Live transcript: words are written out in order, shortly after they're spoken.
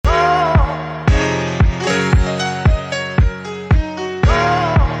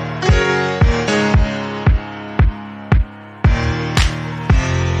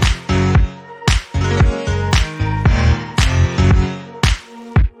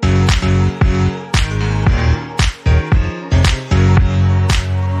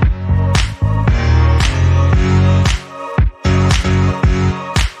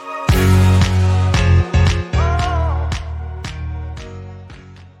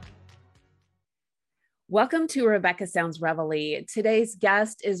Welcome to Rebecca Sounds Reveille. Today's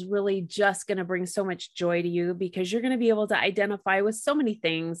guest is really just going to bring so much joy to you because you're going to be able to identify with so many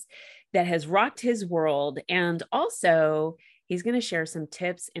things that has rocked his world. And also, he's going to share some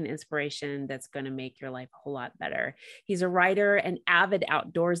tips and inspiration that's going to make your life a whole lot better. He's a writer, an avid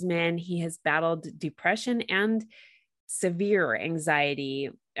outdoorsman. He has battled depression and severe anxiety.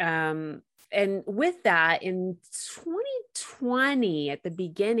 And with that, in 2020, at the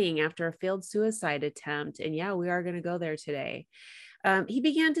beginning, after a failed suicide attempt, and yeah, we are going to go there today, he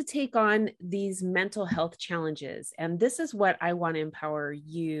began to take on these mental health challenges. And this is what I want to empower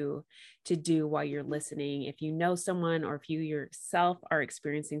you to do while you're listening. If you know someone or if you yourself are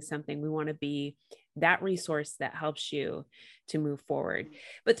experiencing something, we want to be that resource that helps you to move forward.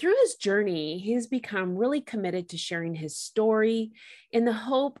 But through his journey, he's become really committed to sharing his story in the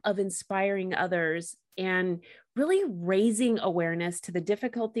hope of inspiring others and really raising awareness to the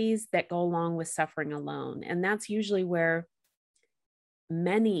difficulties that go along with suffering alone. And that's usually where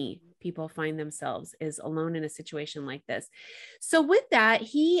many people find themselves, is alone in a situation like this. So with that,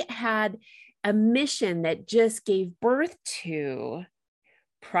 he had a mission that just gave birth to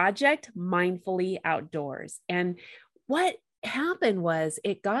Project Mindfully Outdoors. And what happened was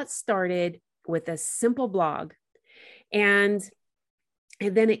it got started with a simple blog, and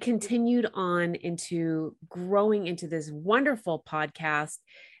then it continued on into growing into this wonderful podcast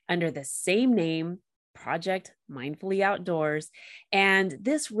under the same name, Project Mindfully Outdoors. And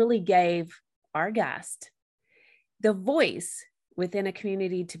this really gave our guest the voice within a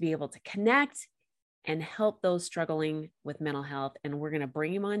community to be able to connect and help those struggling with mental health. And we're going to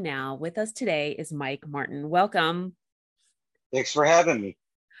bring him on now. With us today is Mike Martin. Welcome. Thanks for having me.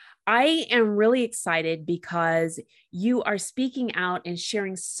 I am really excited because you are speaking out and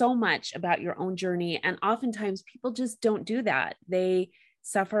sharing so much about your own journey. And oftentimes people just don't do that. They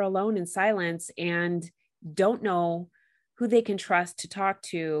suffer alone in silence and don't know who they can trust to talk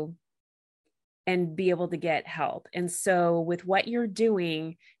to and be able to get help. And so with what you're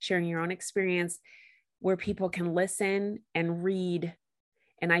doing, sharing your own experience where people can listen and read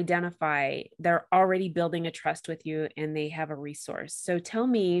and identify, they're already building a trust with you and they have a resource. So tell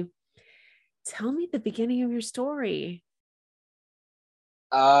me the beginning of your story.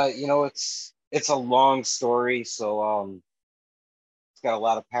 It's a long story, so it's got a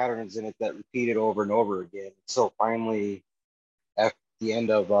lot of patterns in it that repeated over and over again. So finally, at the end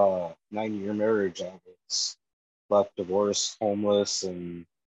of a 9-year marriage, I was left divorced, homeless, and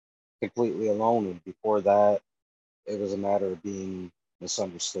completely alone. And before that, it was a matter of being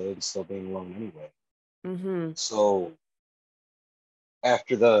misunderstood and still being alone anyway. Mm-hmm. So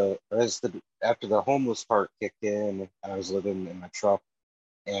after the homeless part kicked in, I was living in my truck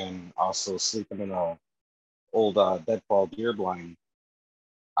and also sleeping in a old deadfall deer blind.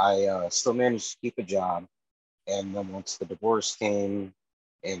 I still managed to keep a job, and then once the divorce came,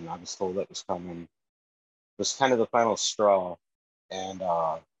 and I was told that was coming, it was kind of the final straw. And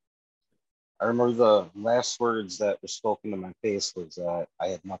I remember the last words that were spoken to my face was that I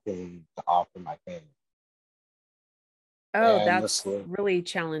had nothing to offer my family. Oh, And this that's was really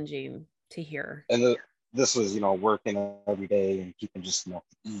challenging to hear. and the, this was working every day and keeping just enough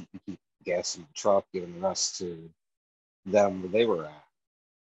to eat and keep gas in the truck, giving the rest to them where they were at.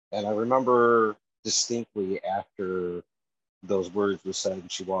 And I remember distinctly after those words were said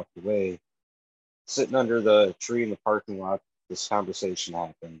and she walked away, sitting under the tree in the parking lot, this conversation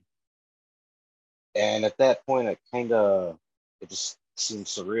happened. And at that point, it just seemed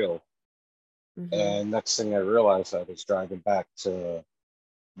surreal. Mm-hmm. And next thing I realized, I was driving back to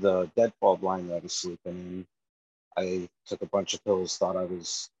the deadfall blind that I was sleeping in. I took a bunch of pills, thought I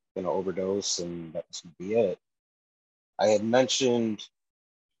was going to overdose, and that was going to be it. I had mentioned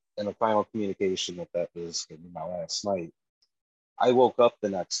in a final communication that was going to be my last night. I woke up the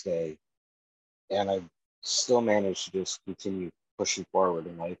next day and I still managed to just continue pushing forward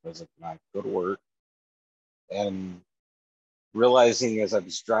in life as if I go to work, and realizing as I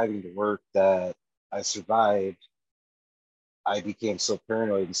was driving to work that I survived. I became so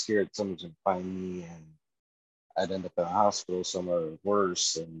paranoid and scared someone's gonna find me and I'd end up in a hospital somewhere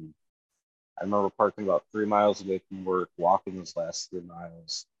worse. And I remember parking about 3 miles away from work, walking those last 3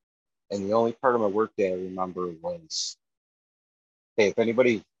 miles. And the only part of my workday I remember was, hey, if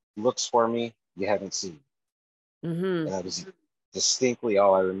anybody looks for me, you haven't seen me. Mm-hmm. And that was distinctly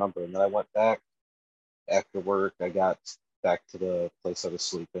all I remember. And then I went back after work. I got back to the place I was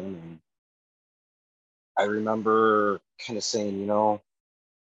sleeping, and I remember kind of saying,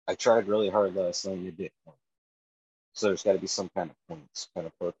 I tried really hard last night and it didn't work. So there's got to be some kind of point, some kind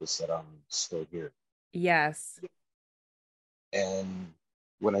of purpose that I'm still here. Yes. And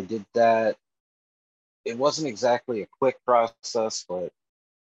when I did that, it wasn't exactly a quick process, but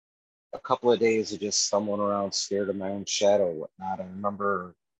a couple of days of just stumbling around scared of my own shadow and whatnot. I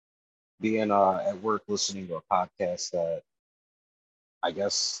remember being at work listening to a podcast that I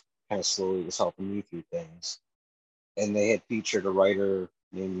guess kind of slowly was helping me through things. And they had featured a writer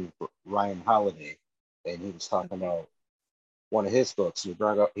named Ryan Holiday, and he was talking Okay. about one of his books. He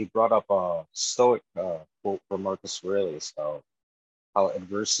brought up a Stoic quote from Marcus Aurelius about how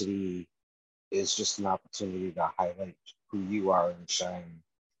adversity is just an opportunity to highlight who you are and shine.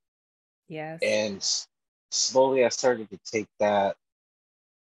 Yes. And slowly, I started to take that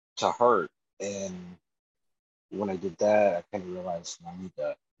to heart. And when I did that, I kind of realized I need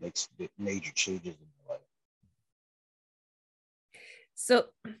to make some major changes in my life. So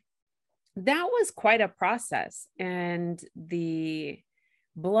that was quite a process. And the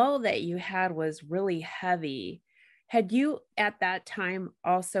blow that you had was really heavy. Had you at that time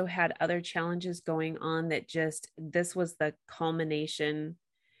also had other challenges going on that just this was the culmination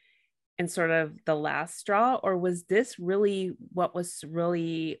and sort of the last straw, or was this really what was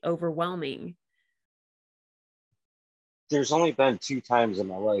really overwhelming? There's only been two times in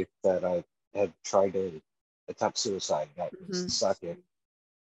my life that I had tried to attempt suicide. That was the Mhm. second.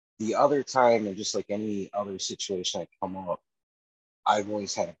 The other time, and just like any other situation that come up, I've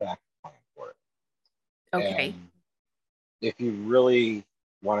always had a backup plan for it. Okay. And if you really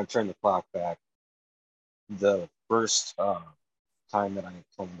want to turn the clock back, the first time that I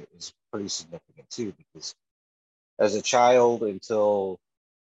planned it was pretty significant too, because as a child until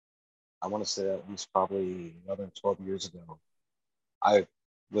I want to say that was probably 11, 12 years ago, I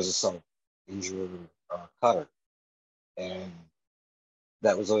was a self-injured cutter. And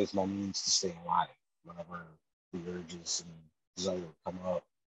that was always my means to stay alive. Whenever the urges and desire would come up,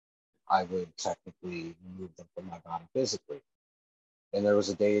 I would technically remove them from my body physically. And there was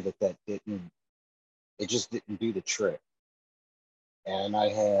a day that didn't, it just didn't do the trick. And I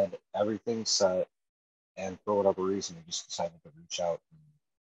had everything set, and for whatever reason, I just decided to reach out and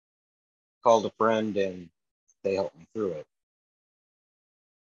called a friend, and they helped me through it.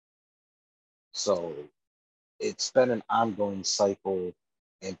 So it's been an ongoing cycle,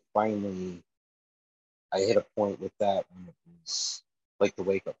 and finally, I hit a point with that when it was like the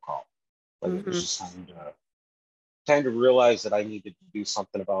wake up call. Like it was Mhm. just time to realize that I needed to do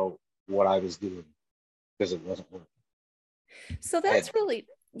something about what I was doing because it wasn't working. So I had, that's really,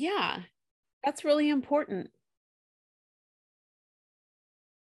 yeah, that's really important.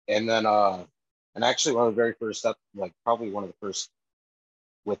 and then and actually one of the very first like probably one of the first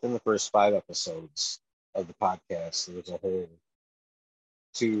within the first 5 episodes of the podcast, there was a whole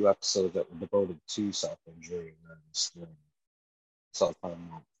 2 episodes that were devoted to self injury awareness during self harm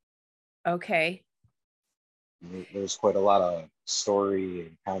month. Okay. There's quite a lot of story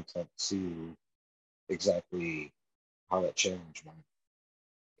and content to exactly how that changed went.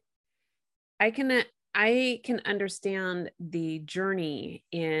 I can I can understand the journey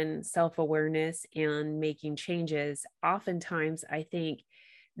in self-awareness and making changes. Oftentimes, I think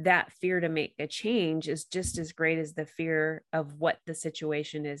that fear to make a change is just as great as the fear of what the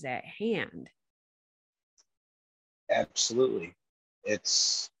situation is at hand. Absolutely.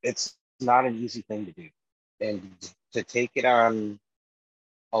 It's not an easy thing to do. And to take it on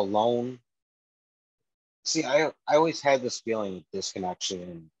alone. See, I always had this feeling of disconnection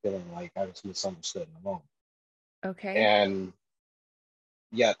and feeling like I was misunderstood and alone. Okay. And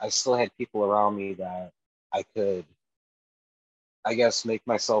yet I still had people around me that I could, I guess, make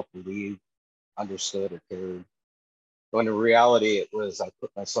myself believe understood or cared. When in reality, it was I put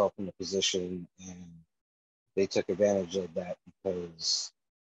myself in the position and they took advantage of that because,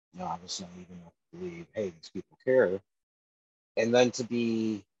 I was naive enough to believe, hey, these people care. And then to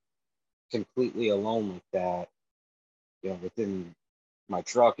be completely alone like that, within my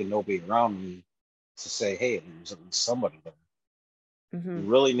truck and nobody around me to say, hey, there's at least somebody there, Hmm.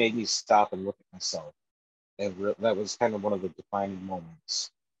 really made me stop and look at myself. And that was kind of one of the defining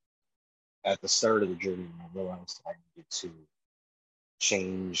moments at the start of the journey when I realized I needed to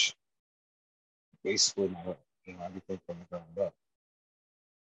change basically my life, everything from the ground up.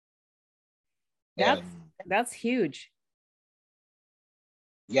 That's And that's huge.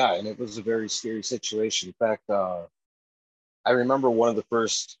 yeah, and it was a very scary situation. In fact, I remember one of the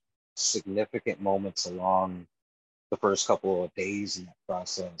first significant moments along the first couple of days in that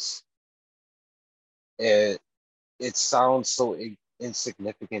process. It it sounds so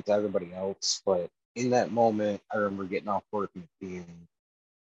insignificant to everybody else, but in that moment, I remember getting off work and it being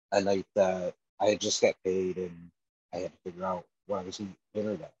a night that I had just got paid and I had to figure out what I was eating for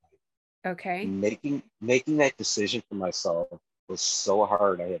dinner that night. Okay. Making that decision for myself was so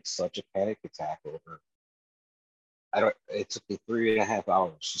hard. I had such a panic attack over. it took me 3.5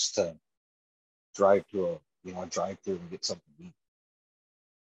 hours just to drive to a drive through and get something to eat.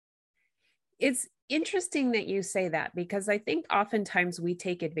 It's interesting that you say that because I think oftentimes we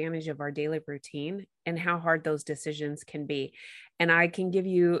take advantage of our daily routine and how hard those decisions can be. And I can give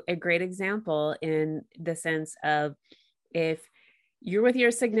you a great example in the sense of if you're with your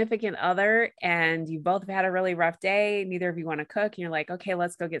significant other and you both have had a really rough day, neither of you want to cook, and you're like, okay,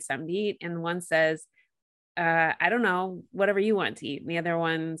 let's go get something to eat. And one says, I don't know, whatever you want to eat. And the other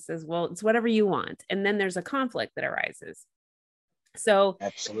one says, well, it's whatever you want. And then there's a conflict that arises. So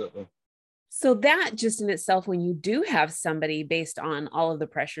Absolutely. so that just in itself, when you do have somebody based on all of the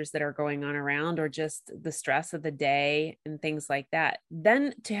pressures that are going on around or just the stress of the day and things like that,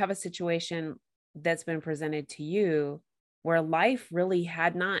 then to have a situation that's been presented to you where life really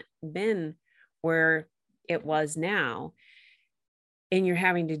had not been where it was now, and you're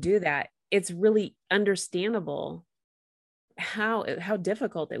having to do that, it's really understandable how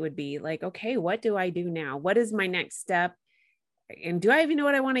difficult it would be. Like, okay, what do I do now? What is my next step? And do I even know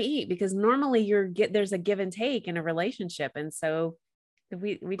what I want to eat? Because normally there's a give and take in a relationship. And so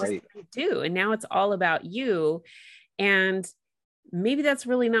we just Right. do. And now it's all about you. And maybe that's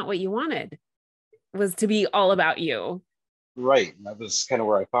really not what you wanted, was to be all about you. Right. And that was kind of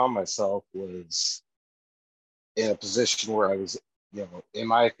where I found myself, was in a position where I was, in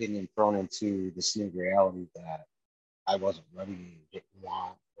my opinion, thrown into this new reality that I wasn't ready, didn't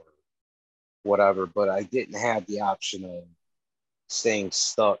want, or whatever. But I didn't have the option of staying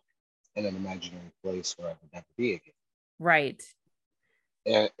stuck in an imaginary place where I would never be again. Right.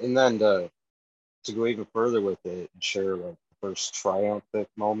 And then to go even further with it and share like the first triumphant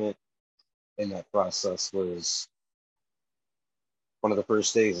moment in that process was one of the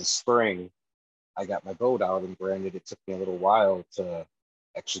first days of spring. I got my boat out, and granted, it took me a little while to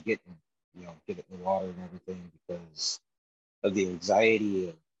actually get it in the water and everything because of the anxiety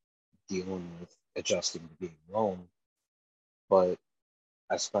of dealing with adjusting to being alone. But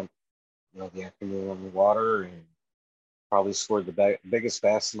I spent, the afternoon on the water and probably scored the biggest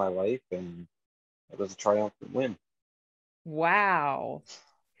bass in my life, and it was a triumphant win. Wow.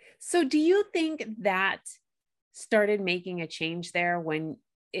 So do you think that started making a change there when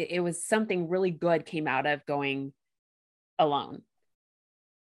it was something really good came out of going alone?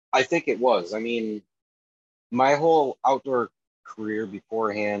 I think it was. I mean, my whole outdoor career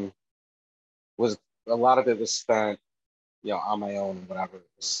beforehand was, a lot of it was spent, on my own and whatever,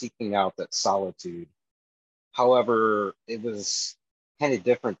 seeking out that solitude. However, it was kind of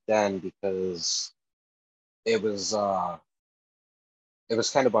different then because it was uh it was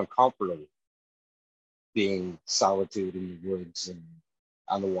kind of uncomfortable being solitude in the woods and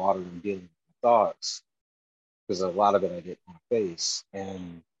on the water and dealing with thoughts, because a lot of it I didn't want to face.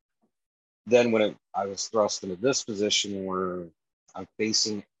 And then when I was thrust into this position where I'm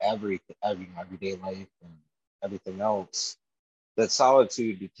facing everyday life and everything else, that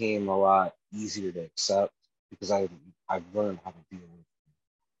solitude became a lot easier to accept because I've learned how to deal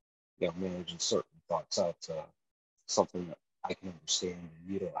with, managing certain thoughts out to something that I can understand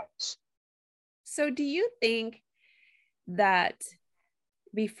and utilize. So do you think that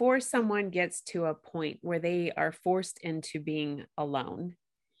before someone gets to a point where they are forced into being alone,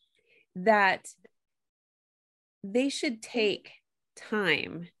 that they should take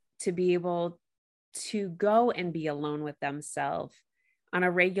time to be able to go and be alone with themselves on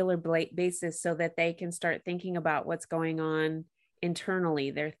a regular basis so that they can start thinking about what's going on internally,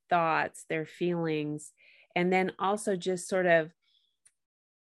 their thoughts, their feelings, and then also just sort of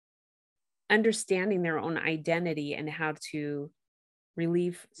understanding their own identity and how to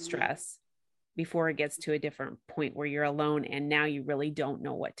relieve stress before it gets to a different point where you're alone and now you really don't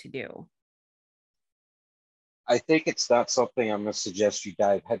know what to do. I think it's not something I'm going to suggest you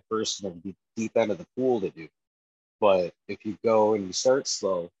dive headfirst into the deep end of the pool to do. But if you go and you start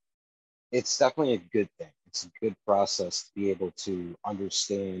slow, it's definitely a good thing. It's a good process to be able to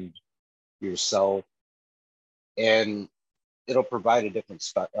understand yourself, and it'll provide a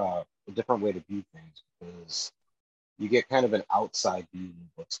different way to view things because you get kind of an outside view of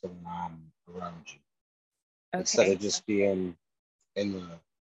what's going on around you instead Okay. of just being in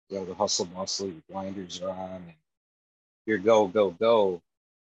the hustle bustle. Your blinders are on and you're go go go.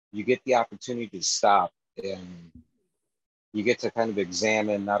 You get the opportunity to stop, and you get to kind of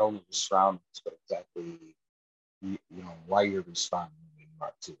examine not only your surroundings but exactly why you're responding when you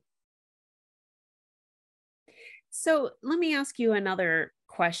are to. So let me ask you another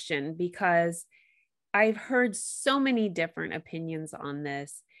question because I've heard so many different opinions on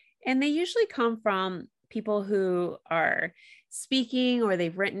this, and they usually come from people who are speaking or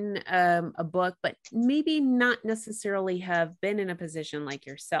they've written a book, but maybe not necessarily have been in a position like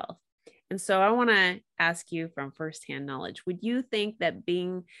yourself. And so I want to ask you from firsthand knowledge, would you think that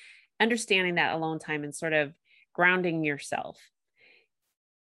being understanding that alone time and sort of grounding yourself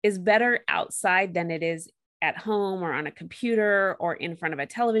is better outside than it is at home or on a computer or in front of a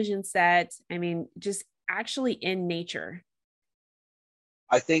television set? I mean, just actually in nature.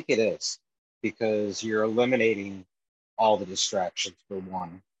 I think it is because you're eliminating all the distractions for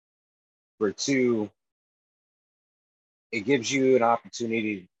one. For two, it gives you an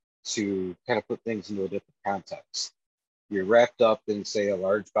opportunity to kind of put things into a different context. You're wrapped up in, say, a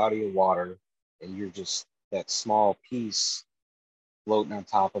large body of water, and you're just that small piece floating on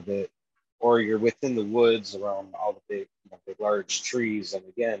top of it, or you're within the woods around all the big, big large trees, and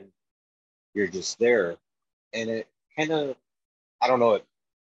again, you're just there, and it kind of, I don't know, it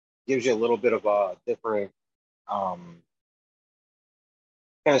gives you a little bit of a different um,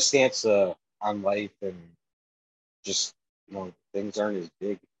 kind of stance on life, and just things aren't as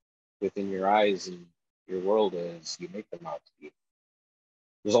big within your eyes and your world as you make them out to be.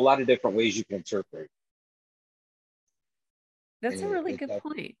 There's a lot of different ways you can interpret, That's and a really good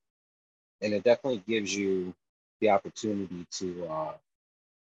point. it definitely gives you the opportunity to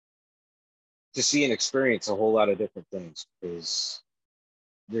see and experience a whole lot of different things because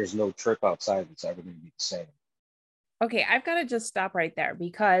there's no trip outside that's ever going to be the same. Okay, I've got to just stop right there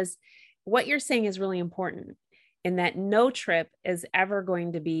because what you're saying is really important in that no trip is ever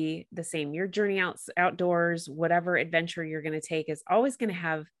going to be the same. Your journey outdoors, whatever adventure you're going to take, is always going to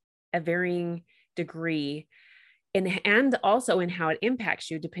have a varying degree and also in how it impacts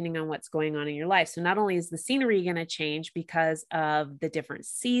you depending on what's going on in your life. So not only is the scenery going to change because of the different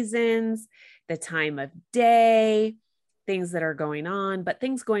seasons, the time of day, things that are going on, but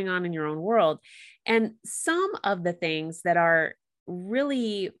things going on in your own world. And some of the things that are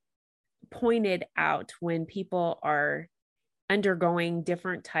really pointed out when people are undergoing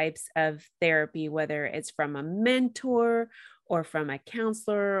different types of therapy, whether it's from a mentor or from a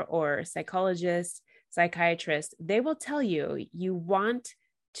counselor or a psychologist, psychiatrist, they will tell you you want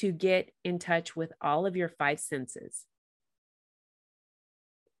to get in touch with all of your five senses.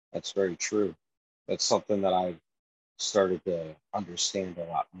 That's very true. That's something that I've started to understand a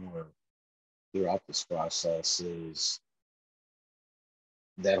lot more throughout this process is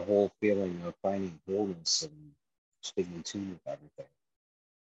that whole feeling of finding wholeness and just being in tune with everything.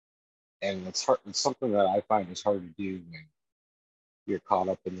 And it's hard. It's something that I find is hard to do when you're caught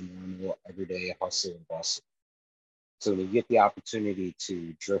up in the normal everyday hustle and bustle. So when you get the opportunity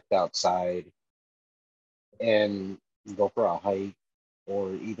to drift outside and go for a hike,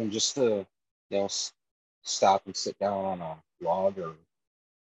 or even just to stop and sit down on a log or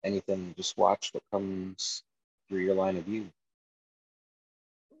anything, just watch what comes through your line of view.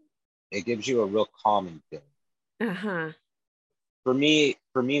 It gives you a real calming feeling. Uh-huh. For me,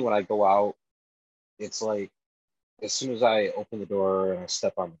 when I go out, it's like as soon as I open the door and I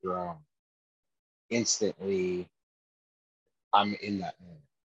step on the ground, instantly I'm in that moment.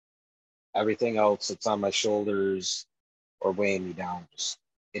 Everything else that's on my shoulders or weighing me down, just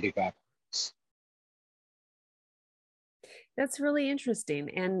it evaporates. That's really interesting.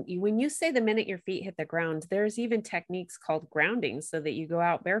 And when you say the minute your feet hit the ground, there's even techniques called grounding so that you go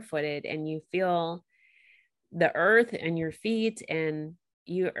out barefooted and you feel the earth and your feet, and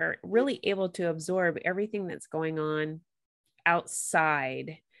you are really able to absorb everything that's going on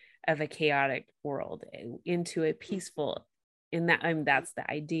outside of a chaotic world into a peaceful in that that's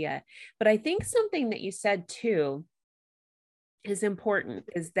the idea. But I think something that you said too is important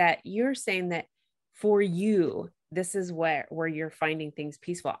is that you're saying that for you this is where you're finding things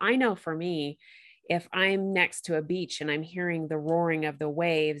peaceful. I know for me, if I'm next to a beach and I'm hearing the roaring of the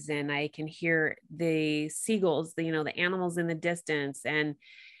waves and I can hear the seagulls, the animals in the distance, and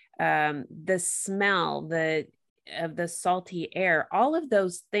the smell of the salty air, all of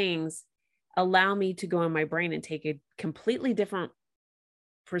those things allow me to go in my brain and take a completely different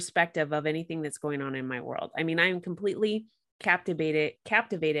perspective of anything that's going on in my world. I mean, I'm completely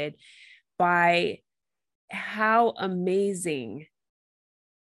captivated by how amazing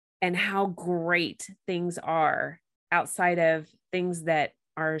and how great things are outside of things that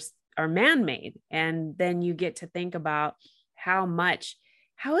are man-made. And then you get to think about how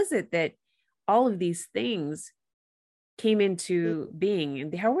is it that all of these things came into being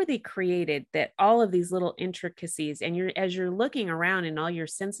and how were they created, that all of these little intricacies, and as you're looking around and all your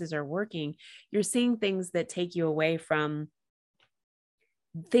senses are working, you're seeing things that take you away from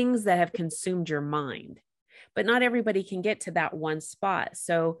things that have consumed your mind. But not everybody can get to that one spot.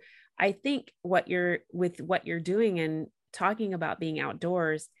 So I think what you're doing and talking about being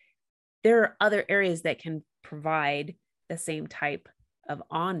outdoors, there are other areas that can provide the same type of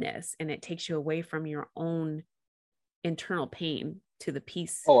onness, and it takes you away from your own internal pain to the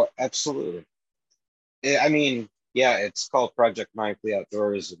peace. Oh, absolutely. I mean, yeah, it's called Project Mindfully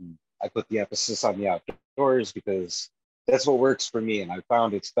Outdoors, and I put the emphasis on the outdoors because that's what works for me. And I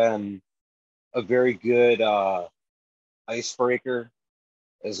found it's been a very good icebreaker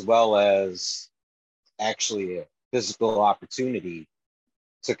as well as actually a physical opportunity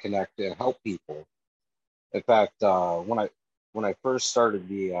to connect and help people. In fact, when I first started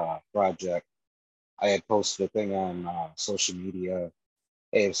the project, I had posted a thing on social media.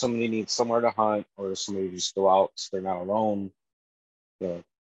 Hey, if somebody needs somewhere to hunt or somebody to just go out so they're not alone, you know,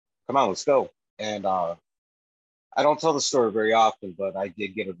 come on, let's go. And I don't tell the story very often, but I did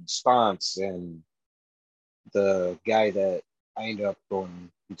get a response, and the guy that I ended up going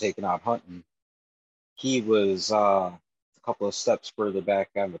and taking out hunting, he was a couple of steps further back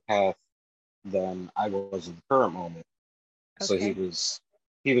on the path than I was in the current moment. So he Okay. was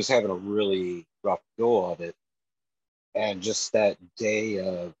he was having a really rough go of it. And just that day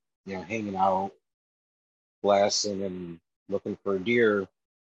of, hanging out, blasting and looking for a deer,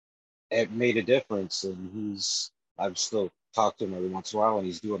 it made a difference. And I've still talked to him every once in a while, and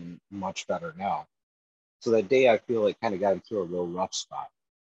he's doing much better now. So that day, I feel like kind of got him through a real rough spot.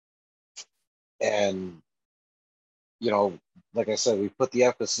 And, you know, like I said, we put the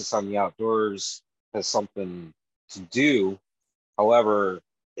emphasis on the outdoors as something to do. However,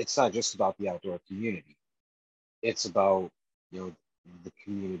 it's not just about the outdoor community. It's about, the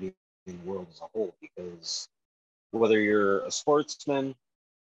community in the world as a whole, because whether you're a sportsman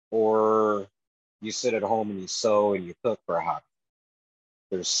or you sit at home and you sew and you cook for a hobby,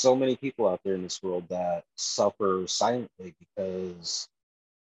 there's so many people out there in this world that suffer silently because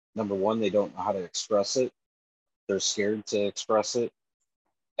number one, they don't know how to express it. They're scared to express it.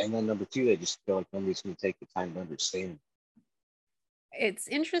 And then number two, they just feel like nobody's going to take the time to understand. It's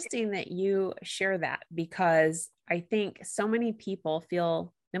interesting that you share that, because I think so many people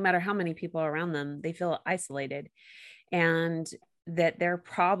feel, no matter how many people are around them, they feel isolated, and that their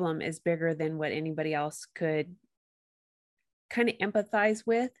problem is bigger than what anybody else could kind of empathize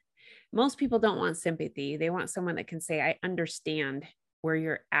with. Most people don't want sympathy. They want someone that can say, I understand where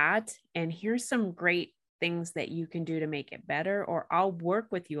you're at, and here's some great things that you can do to make it better, or I'll work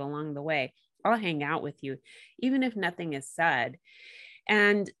with you along the way. I'll hang out with you, even if nothing is said.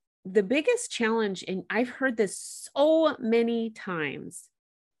 And the biggest challenge, and I've heard this so many times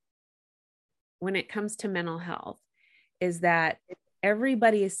when it comes to mental health, is that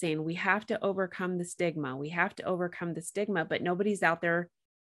everybody is saying we have to overcome the stigma. We have to overcome the stigma, but nobody's out there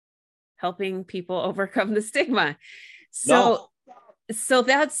helping people overcome the stigma. No, So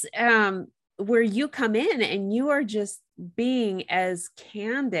that's where you come in, and you are just being as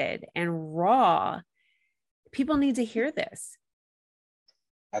candid and raw. People need to hear this.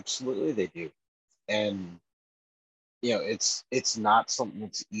 absolutely they do. And it's not something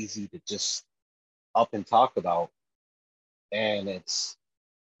that's easy to just up and talk about. And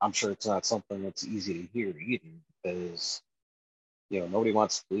I'm sure it's not something that's easy to hear either, because nobody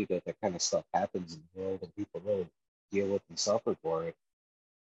wants to believe that that kind of stuff happens in the world and people really deal with and suffer for it.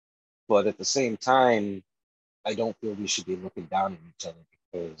 But at the same time, I don't feel we should be looking down at each other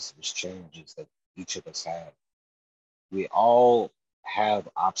because there's challenges that each of us have. We all have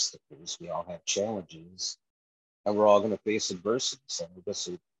obstacles, we all have challenges, and we're all going to face adversity. Some of us,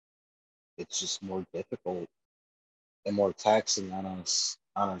 it's just more difficult and more taxing on us,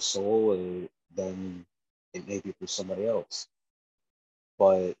 on our soul, than it may be for somebody else.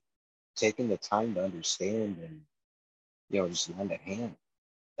 But taking the time to understand and just lend a hand,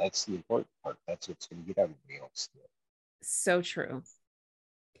 that's the important part. That's what's going to get everybody else through. So true.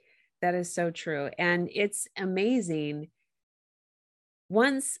 That is so true. And it's amazing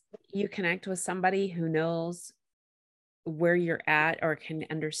once you connect with somebody who knows where you're at or can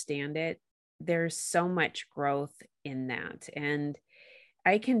understand it. There's so much growth in that. And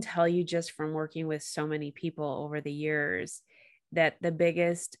I can tell you, just from working with so many people over the years, that the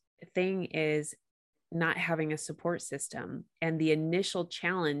biggest thing is not having a support system. And the initial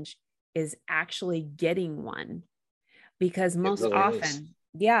challenge is actually getting one, because It really is.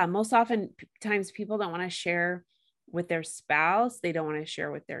 most often times people don't want to share with their spouse. They don't want to share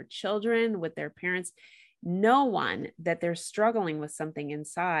with their children, with their parents, no one, that they're struggling with something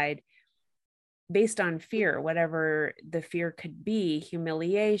inside, based on fear, whatever the fear could be,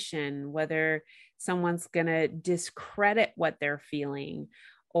 humiliation, whether someone's going to discredit what they're feeling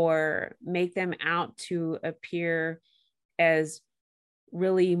or make them out to appear as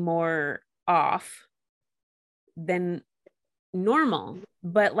really more off than normal.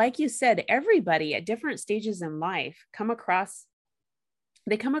 But like you said, everybody at different stages in life come across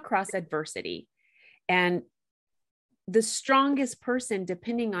adversity. And the strongest person,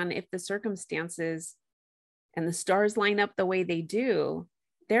 depending on if the circumstances and the stars line up the way they do,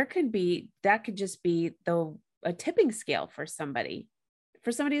 that could just be a tipping scale for somebody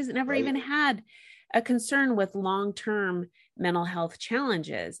who's never right? even had a concern with long-term mental health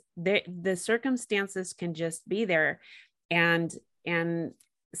challenges. The circumstances can just be there, and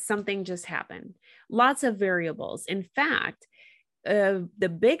something just happened. Lots of variables. In fact,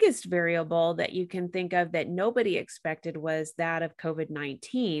 the biggest variable that you can think of that nobody expected was that of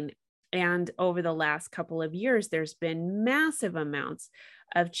COVID-19. And over the last couple of years, there's been massive amounts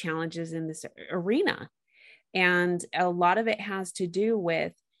of challenges in this arena. And a lot of it has to do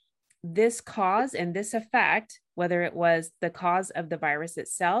with this cause and this effect, whether it was the cause of the virus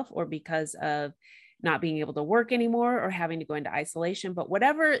itself or because of not being able to work anymore or having to go into isolation. But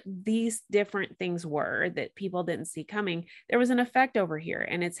whatever these different things were that people didn't see coming, there was an effect over here.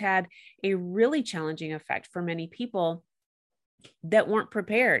 And it's had a really challenging effect for many people that weren't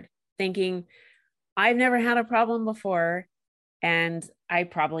prepared, thinking, I've never had a problem before and I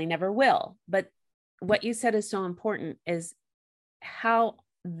probably never will. But what you said is so important, is how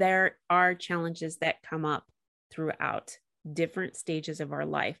there are challenges that come up throughout different stages of our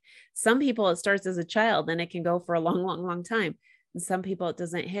life. Some people, it starts as a child, then it can go for a long, long, long time. And some people, it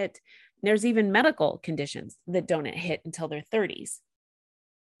doesn't hit. There's even medical conditions that don't hit until their 30s.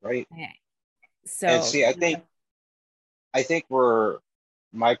 Right. Okay. And So, see, I think we're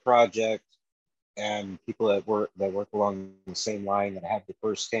my project and people that work along the same line that have the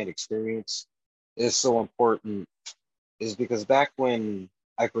firsthand experience is so important, is because back when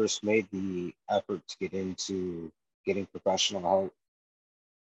I first made the effort to get into getting professional help,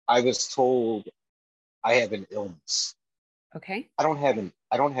 I was told I have an illness. okay. I don't have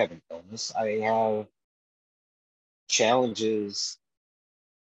an illness. I have challenges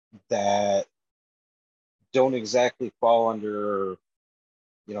that don't exactly fall under,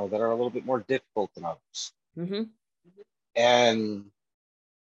 that are a little bit more difficult than others. Mm-hmm. And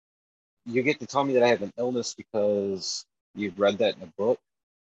you get to tell me that I have an illness because you've read that in a book.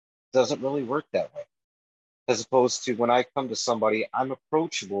 It doesn't really work that way. As opposed to when I come to somebody, I'm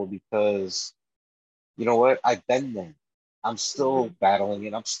approachable because you know what? I've been there. I'm still Mm-hmm. battling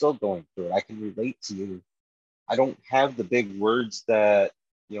it. I'm still going through it. I can relate to you. I don't have the big words that,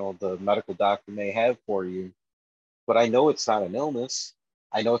 the medical doctor may have for you, but I know it's not an illness.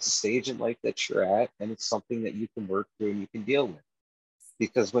 I know it's a stage in life that you're at, and it's something that you can work through and you can deal with.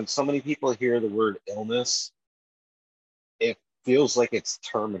 Because when so many people hear the word illness, it feels like it's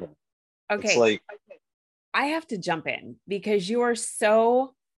terminal. It's Okay. like, I have to jump in because you are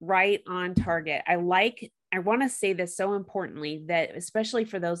so right on target. I want to say this so importantly, that especially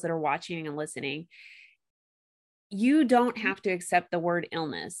for those that are watching and listening, you don't have to accept the word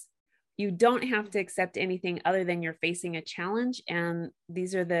illness. You don't have to accept anything other than you're facing a challenge. And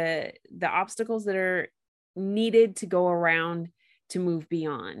these are the obstacles that are needed to go around to move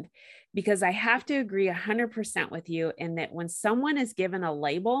beyond. Because I have to agree 100% with you in that when someone is given a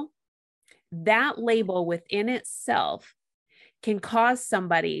label, that label within itself can cause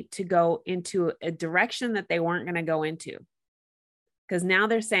somebody to go into a direction that they weren't going to go into. Because now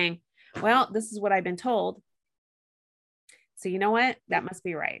they're saying, well, this is what I've been told. So you know what? That must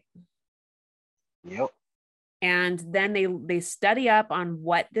be right. yep, And then they study up on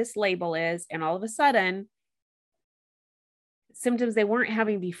what this label is, and all of a sudden, symptoms they weren't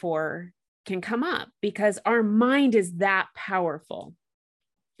having before can come up because our mind is that powerful.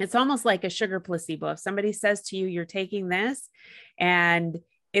 It's almost like a sugar placebo. If somebody says to you, you're taking this and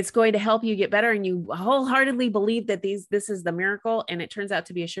it's going to help you get better, and you wholeheartedly believe that this is the miracle, and it turns out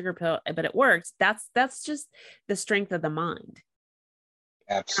to be a sugar pill, but it works. That's just the strength of the mind.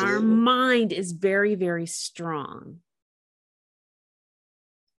 And our absolutely. mind is very, very strong.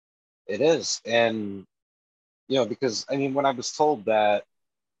 It is. And, because I mean, when I was told that,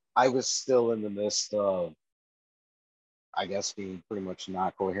 I was still in the midst of, I guess, being pretty much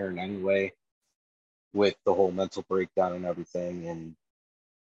not coherent anyway with the whole mental breakdown and everything. And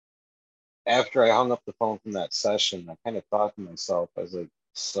after I hung up the phone from that session, I kind of thought to myself, I was like,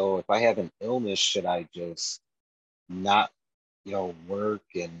 so if I have an illness, should I just not, work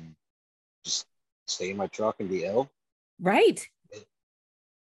and just stay in my truck and be ill? Right. It,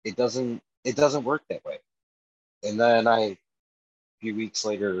 it doesn't work that way. And then a few weeks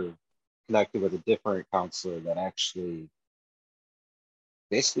later, connected with a different counselor that actually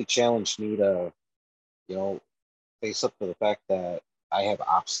basically challenged me to, you know, face up to the fact that I have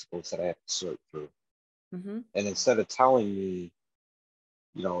obstacles that I have to sort through. Mm-hmm. And instead of telling me,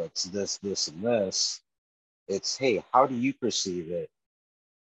 it's this, and this, it's, hey, how do you perceive it?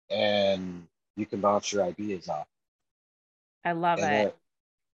 And you can bounce your ideas off. I love And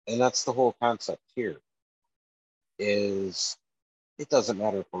it. that's the whole concept here is it doesn't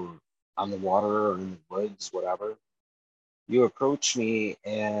matter if we're on the water or in the woods, whatever. You approach me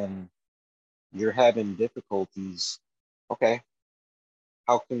and you're having difficulties. Okay,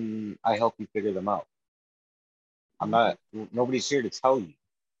 how can I help you figure them out? Mhm. Nobody's here to tell you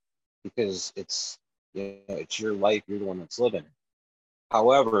because it's your life. You're the one that's living it.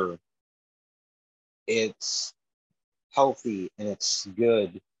 However, it's healthy and it's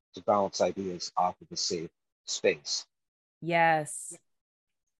good to bounce ideas off of a safe space. Yes.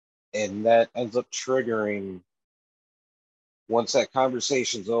 And that ends up triggering once that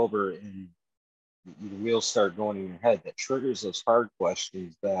conversation's over and the wheels start going in your head, that triggers those hard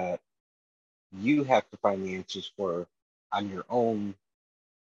questions that you have to find the answers for on your own.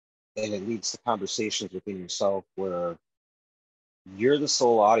 And it leads to conversations within yourself where you're the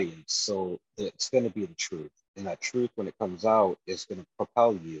sole audience. So it's going to be the truth. And that truth, when it comes out, is going to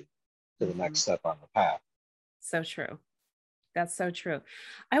propel you to the Mm-hmm. next step on the path. So true. That's so true.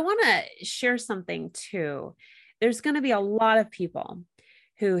 I want to share something too. There's going to be a lot of people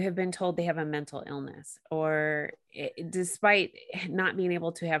who have been told they have a mental illness, or despite not being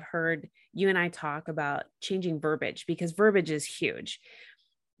able to have heard you and I talk about changing verbiage, because verbiage is huge.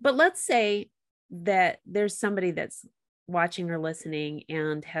 But let's say that there's somebody that's watching or listening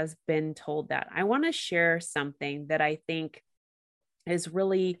and has been told that. I want to share something that I think is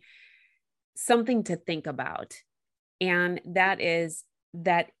really something to think about. And that is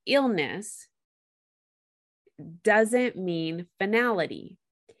that illness doesn't mean finality.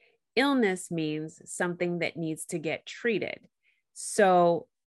 Illness means something that needs to get treated. So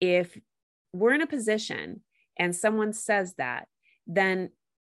if we're in a position and someone says that, then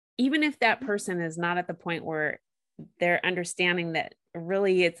even if that person is not at the point where they're understanding that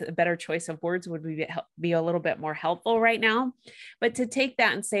really it's a better choice of words would be a little bit more helpful right now, but to take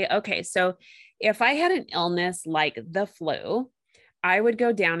that and say, okay, so if I had an illness like the flu, I would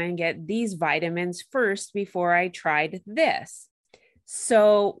go down and get these vitamins first before I tried this.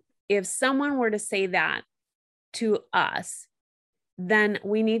 So if someone were to say that to us, then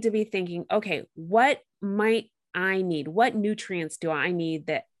we need to be thinking, okay, what might I need? What nutrients do I need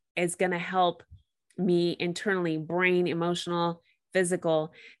that is going to help me internally, brain, emotional,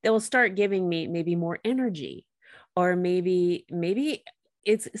 physical, that will start giving me maybe more energy? Or maybe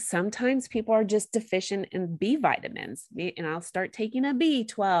it's sometimes people are just deficient in B vitamins, and I'll start taking a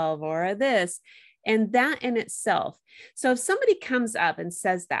B12 or a this, and that in itself. So if somebody comes up and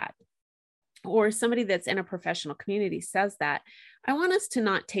says that, or somebody that's in a professional community says that, I want us to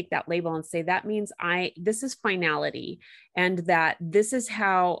not take that label and say that means this is finality, and that this is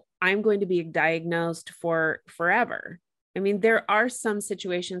how I'm going to be diagnosed for forever. I mean, there are some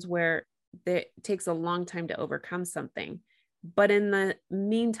situations where it takes a long time to overcome something, but in the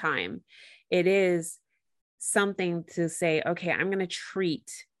meantime, it is something to say, okay, I'm going to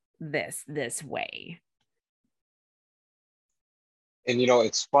treat this way. And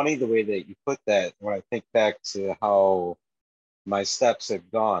it's funny the way that you put that when I think back to how my steps have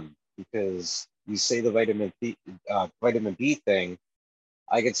gone, because you say the vitamin B thing.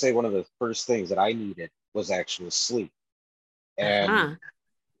 I could say one of the first things that I needed was actual sleep. And Uh-huh.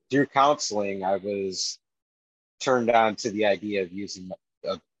 through counseling, I was turned on to the idea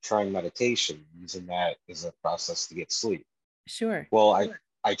of trying meditation, using that as a process to get sleep. Sure. Well,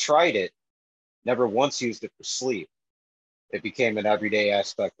 I tried it, never once used it for sleep. It became an everyday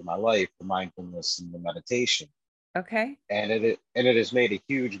aspect of my life, the mindfulness and the meditation, Okay. and it has made a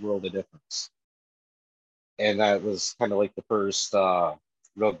huge world of difference. And that was kind of like the first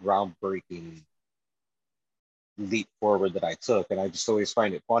real groundbreaking leap forward that I took. And I just always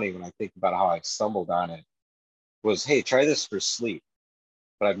find it funny when I think about how I stumbled on it. Was, hey, try this for sleep,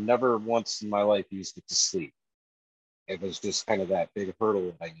 but I've never once in my life used it to sleep. It was just kind of that big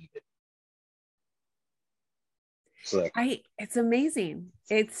hurdle that I needed. So that, It's amazing.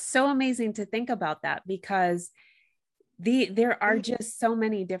 It's so amazing to think about that, because there are just so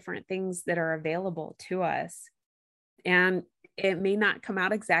many different things that are available to us. And it may not come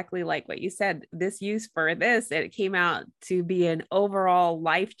out exactly like what you said, this use for this. It came out to be an overall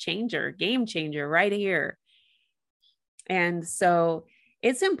life changer, game changer right here. And so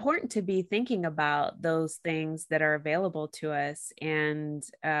it's important to be thinking about those things that are available to us, and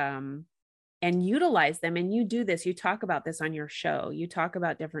utilize them. And you do this, you talk about this on your show, you talk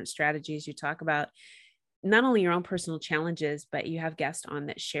about different strategies, you talk about not only your own personal challenges, but you have guests on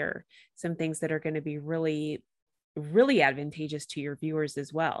that share some things that are going to be really, really advantageous to your viewers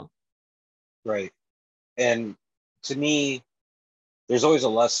as well. Right. And to me, there's always a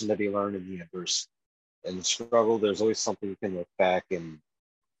lesson to be learned in the adversity and the struggle. There's always something you can look back and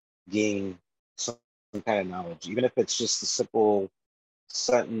gain some kind of knowledge, even if it's just a simple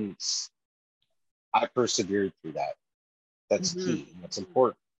sentence. I persevered through that. That's Mm-hmm. key. That's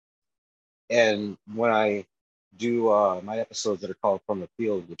important. And when I do my episodes that are called From the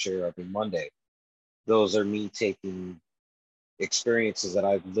Field, which air every Monday, those are me taking experiences that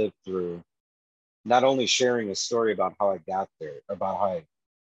I've lived through, not only sharing a story about how I got there, about how I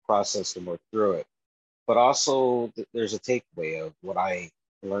processed and worked through it, but also there's a takeaway of what I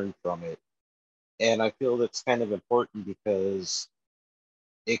learned from it. And I feel that's kind of important because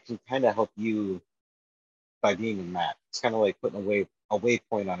it can kind of help you by being a map. It's kind of like putting a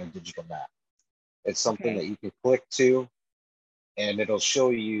waypoint on a digital map. It's something Okay. that you can click to, and it'll show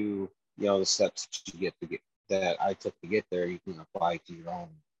you, the steps that you get that I took to get there. You can apply to your own,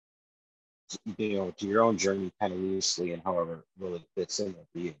 to your own journey, kind of loosely, and however it really fits in with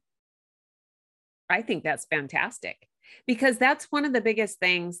you. I think that's fantastic because that's one of the biggest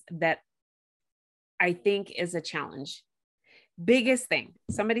things that I think is a challenge. Biggest thing.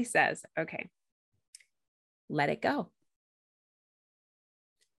 Somebody says, okay, let it go.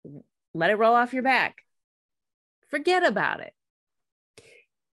 Let it roll off your back. Forget about it.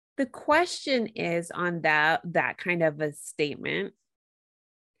 The question is on that kind of a statement,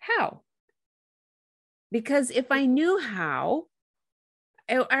 how? Because if I knew how,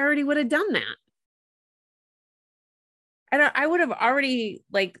 I already would have done that. I would have already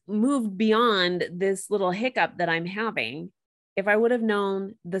like moved beyond this little hiccup that I'm having if I would have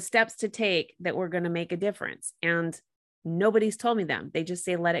known the steps to take that were going to make a difference. And nobody's told me them. They just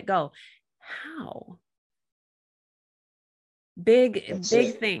say, let it go. How? Big, That's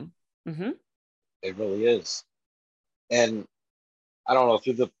big it. thing. Mm-hmm. It really is. And I don't know,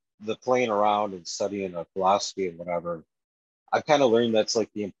 through the playing around and studying of philosophy and whatever, I've kind of learned that's like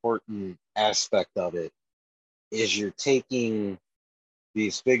the important aspect of it is you're taking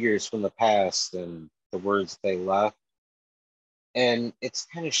these figures from the past and the words they left, and it's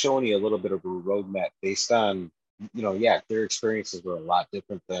kind of showing you a little bit of a roadmap based on, yeah, their experiences were a lot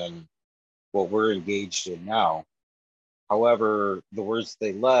different than what we're engaged in now. However, the words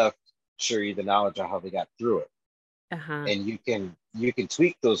they left share you the knowledge of how they got through it, Uh-huh. and you can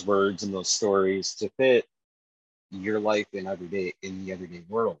tweak those words and those stories to fit your life in the everyday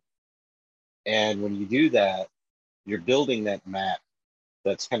world. And when you do that, you're building that map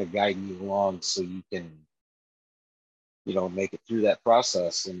that's kind of guiding you along so you can, make it through that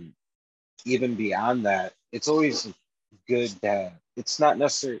process. And even beyond that, it's always good that it's not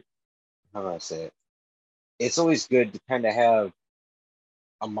necessarily, how do I say it? It's always good to kind of have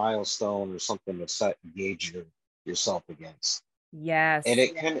a milestone or something to set gauge yourself against. And Yes.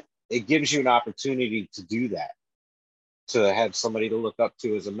 it kind of it gives you an opportunity to do that, to have somebody to look up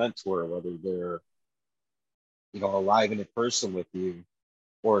to as a mentor, whether they're, alive and in person with you,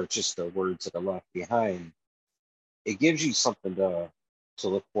 or just the words that are left behind. It gives you something to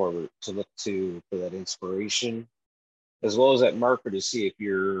look forward to, look to for that inspiration, as well as that marker to see if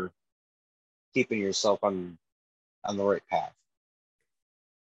you're keeping yourself on the right path.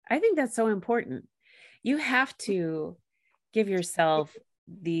 I think that's so important. You have to give yourself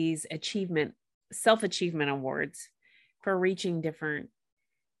these self-achievement awards for reaching different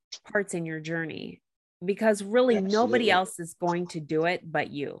parts in your journey because really nobody Absolutely. else is going to do it but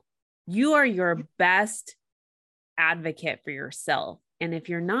you. You are your best advocate for yourself. And if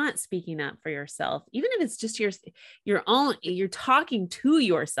you're not speaking up for yourself, even if it's just your own, you're talking to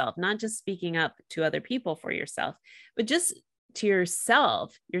yourself, not just speaking up to other people for yourself, but just to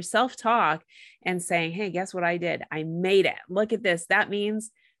yourself, your self-talk and saying, hey, guess what I did? I made it. Look at this. That means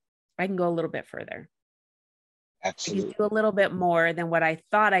I can go a little bit further. I can do Absolutely. a little bit more than what I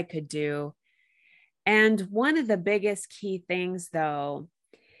thought I could do. And one of the biggest key things, though,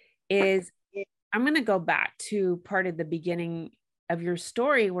 is I'm going to go back to part of the beginning of your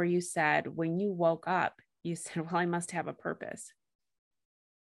story where you said when you woke up, you said, well, I must have a purpose.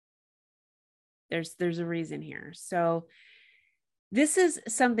 There's a reason here. So this is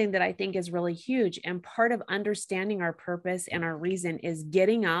something that I think is really huge. And part of understanding our purpose and our reason is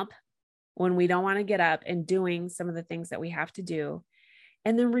getting up when we don't want to get up and doing some of the things that we have to do,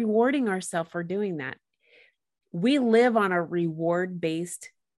 and then rewarding ourselves for doing that. We live on a reward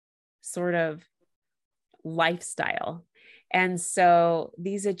based sort of lifestyle. And so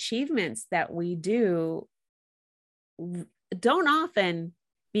these achievements that we do don't often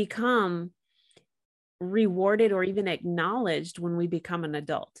become rewarded or even acknowledged when we become an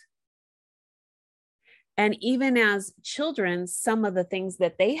adult. And even as children, some of the things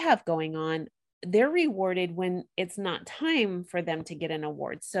that they have going on, they're rewarded when it's not time for them to get an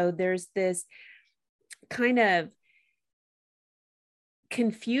award. So there's this kind of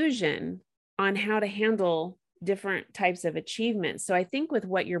confusion on how to handle different types of achievements. So I think with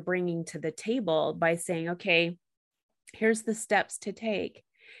what you're bringing to the table by saying, okay, here's the steps to take.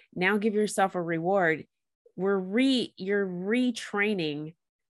 Now give yourself a reward. You're retraining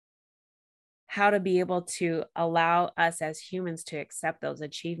how to be able to allow us as humans to accept those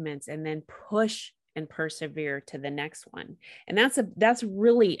achievements and then push and persevere to the next one. And that's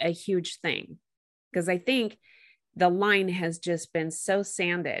really a huge thing, because I think the line has just been so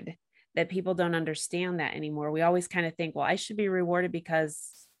sanded that people don't understand that anymore. We always kind of think, well, I should be rewarded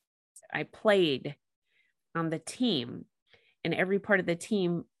because I played on the team, and every part of the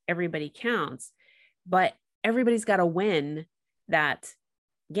team, everybody counts, but everybody's got to win that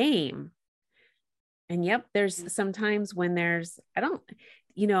game. And yep, there's sometimes when I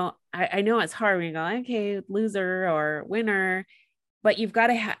know it's hard when you go, okay, loser or winner, but you've got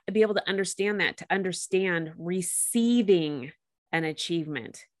to be able to understand that, to understand receiving an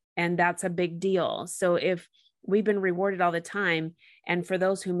achievement. And that's a big deal. So if we've been rewarded all the time, and for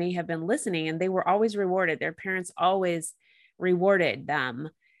those who may have been listening and they were always rewarded, their parents always rewarded them,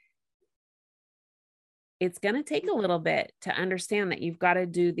 it's going to take a little bit to understand that you've got to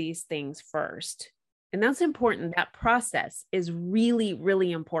do these things first. And that's important. That process is really,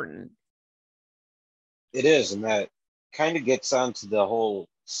 really important. It is, and that kind of gets onto the whole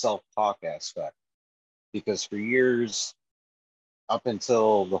self-talk aspect, because for years, up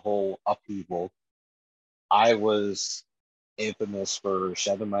until the whole upheaval, I was infamous for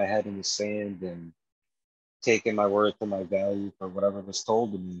shoving my head in the sand and taking my worth and my value for whatever was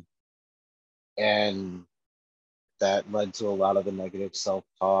told to me. And that led to a lot of the negative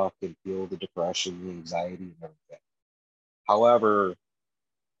self-talk and fuel the depression, the anxiety, and everything. However,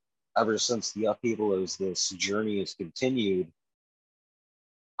 ever since the upheaval as this journey has continued,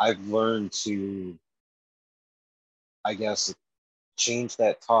 I've learned to, I guess, change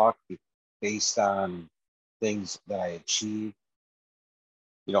that talk based on things that I achieved,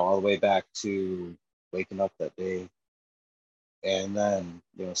 all the way back to waking up that day. And then,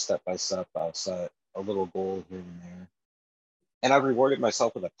 step by step, I'll set a little goal here and there. And I've rewarded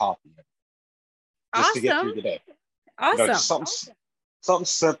myself with a coffee just to get Awesome. through the day. Awesome. Just something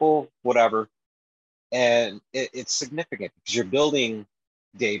simple, whatever. And it's significant because you're building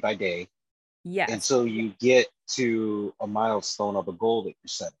day by day. Yes. Until you get to a milestone of a goal that you're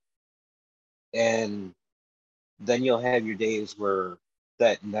setting. And then you'll have your days where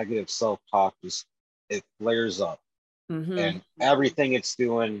that negative self-talk it flares up. Mm-hmm. And everything it's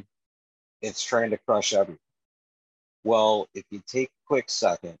doing, it's trying to crush everything. Well, if you take a quick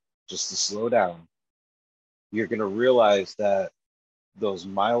second just to slow down, you're going to realize that those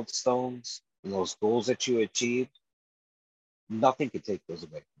milestones and those goals that you achieved, nothing could take those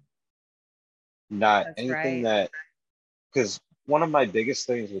away from you. Not That's anything right. because one of my biggest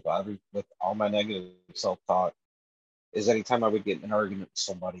things with all my negative self-talk is anytime I would get in an argument with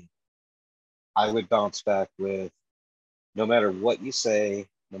somebody, I would bounce back with, no matter what you say,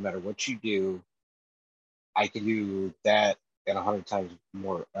 no matter what you do, I can do that and 100 times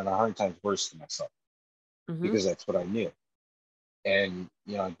more and 100 times worse than myself, because that's what I knew. And,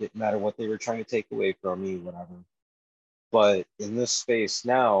 it didn't matter what they were trying to take away from me, whatever. But in this space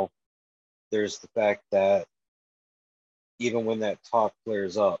now, there's the fact that even when that talk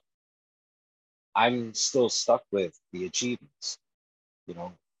flares up, I'm still stuck with the achievements.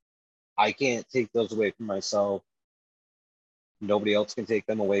 I can't take those away from myself. Nobody else can take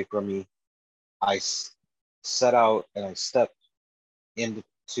them away from me. I set out and I stepped into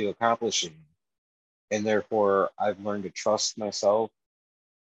accomplishing, and therefore I've learned to trust myself.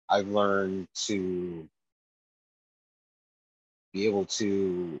 I've learned to be able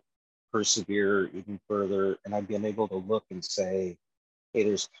to persevere even further, and I've been able to look and say, hey,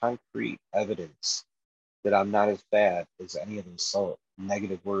 there's concrete evidence that I'm not as bad as any of those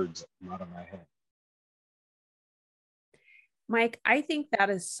negative words that come out of my head. Mike, I think that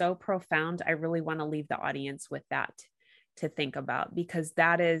is so profound. I really want to leave the audience with that to think about, because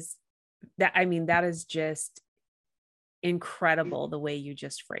that is just incredible the way you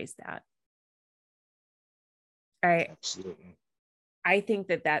just phrased that. Absolutely. I think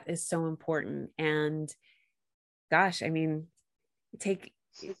that is so important. And gosh, leave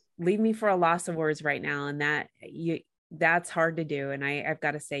me for a loss of words right now. And that's hard to do. And I've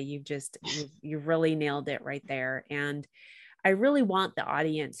got to say, you've really nailed it right there. And I really want the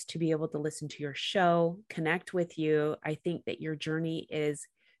audience to be able to listen to your show, connect with you. I think that your journey is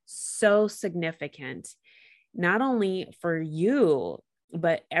so significant, not only for you,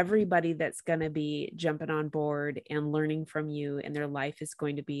 but everybody that's going to be jumping on board and learning from you, and their life is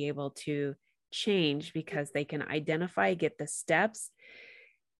going to be able to change because they can identify, get the steps,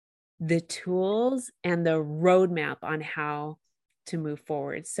 the tools, and the roadmap on how to move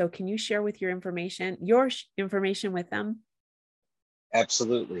forward. So can you share with your information with them?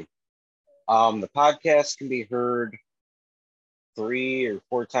 Absolutely. The podcast can be heard 3 or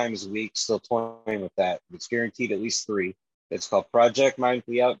 4 times a week, still toying with that. It's guaranteed at least three. It's called Project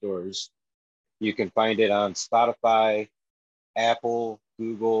Mindfully Outdoors. You can find it on Spotify, Apple,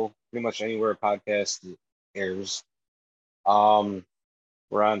 Google, pretty much anywhere a podcast airs.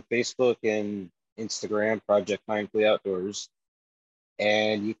 We're on Facebook and Instagram, Project Mindfully Outdoors.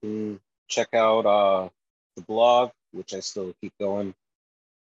 And you can check out the blog, which I still keep going.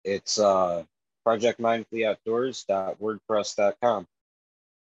 It's projectmindfullyoutdoors.wordpress.com.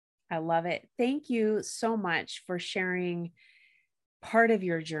 I love it. Thank you so much for sharing part of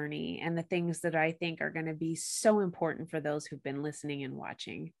your journey and the things that I think are going to be so important for those who've been listening and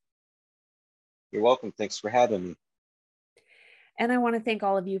watching. You're welcome. Thanks for having me. And I want to thank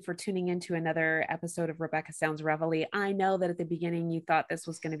all of you for tuning into another episode of Rebecca Sounds Reveille. I know that at the beginning you thought this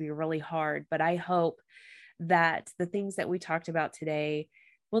was going to be really hard, but I hope that the things that we talked about today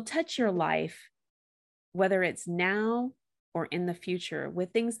will touch your life, whether it's now or in the future,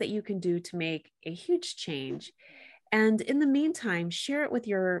 with things that you can do to make a huge change. And in the meantime, share it with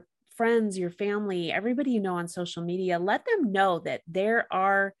your friends, your family, everybody you know on social media. Let them know that there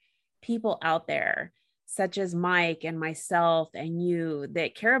are people out there, such as Mike and myself and you,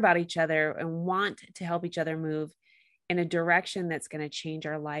 that care about each other and want to help each other move in a direction that's going to change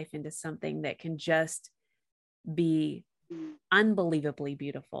our life into something that can just be unbelievably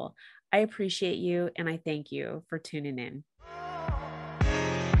beautiful. I appreciate you and I thank you for tuning in.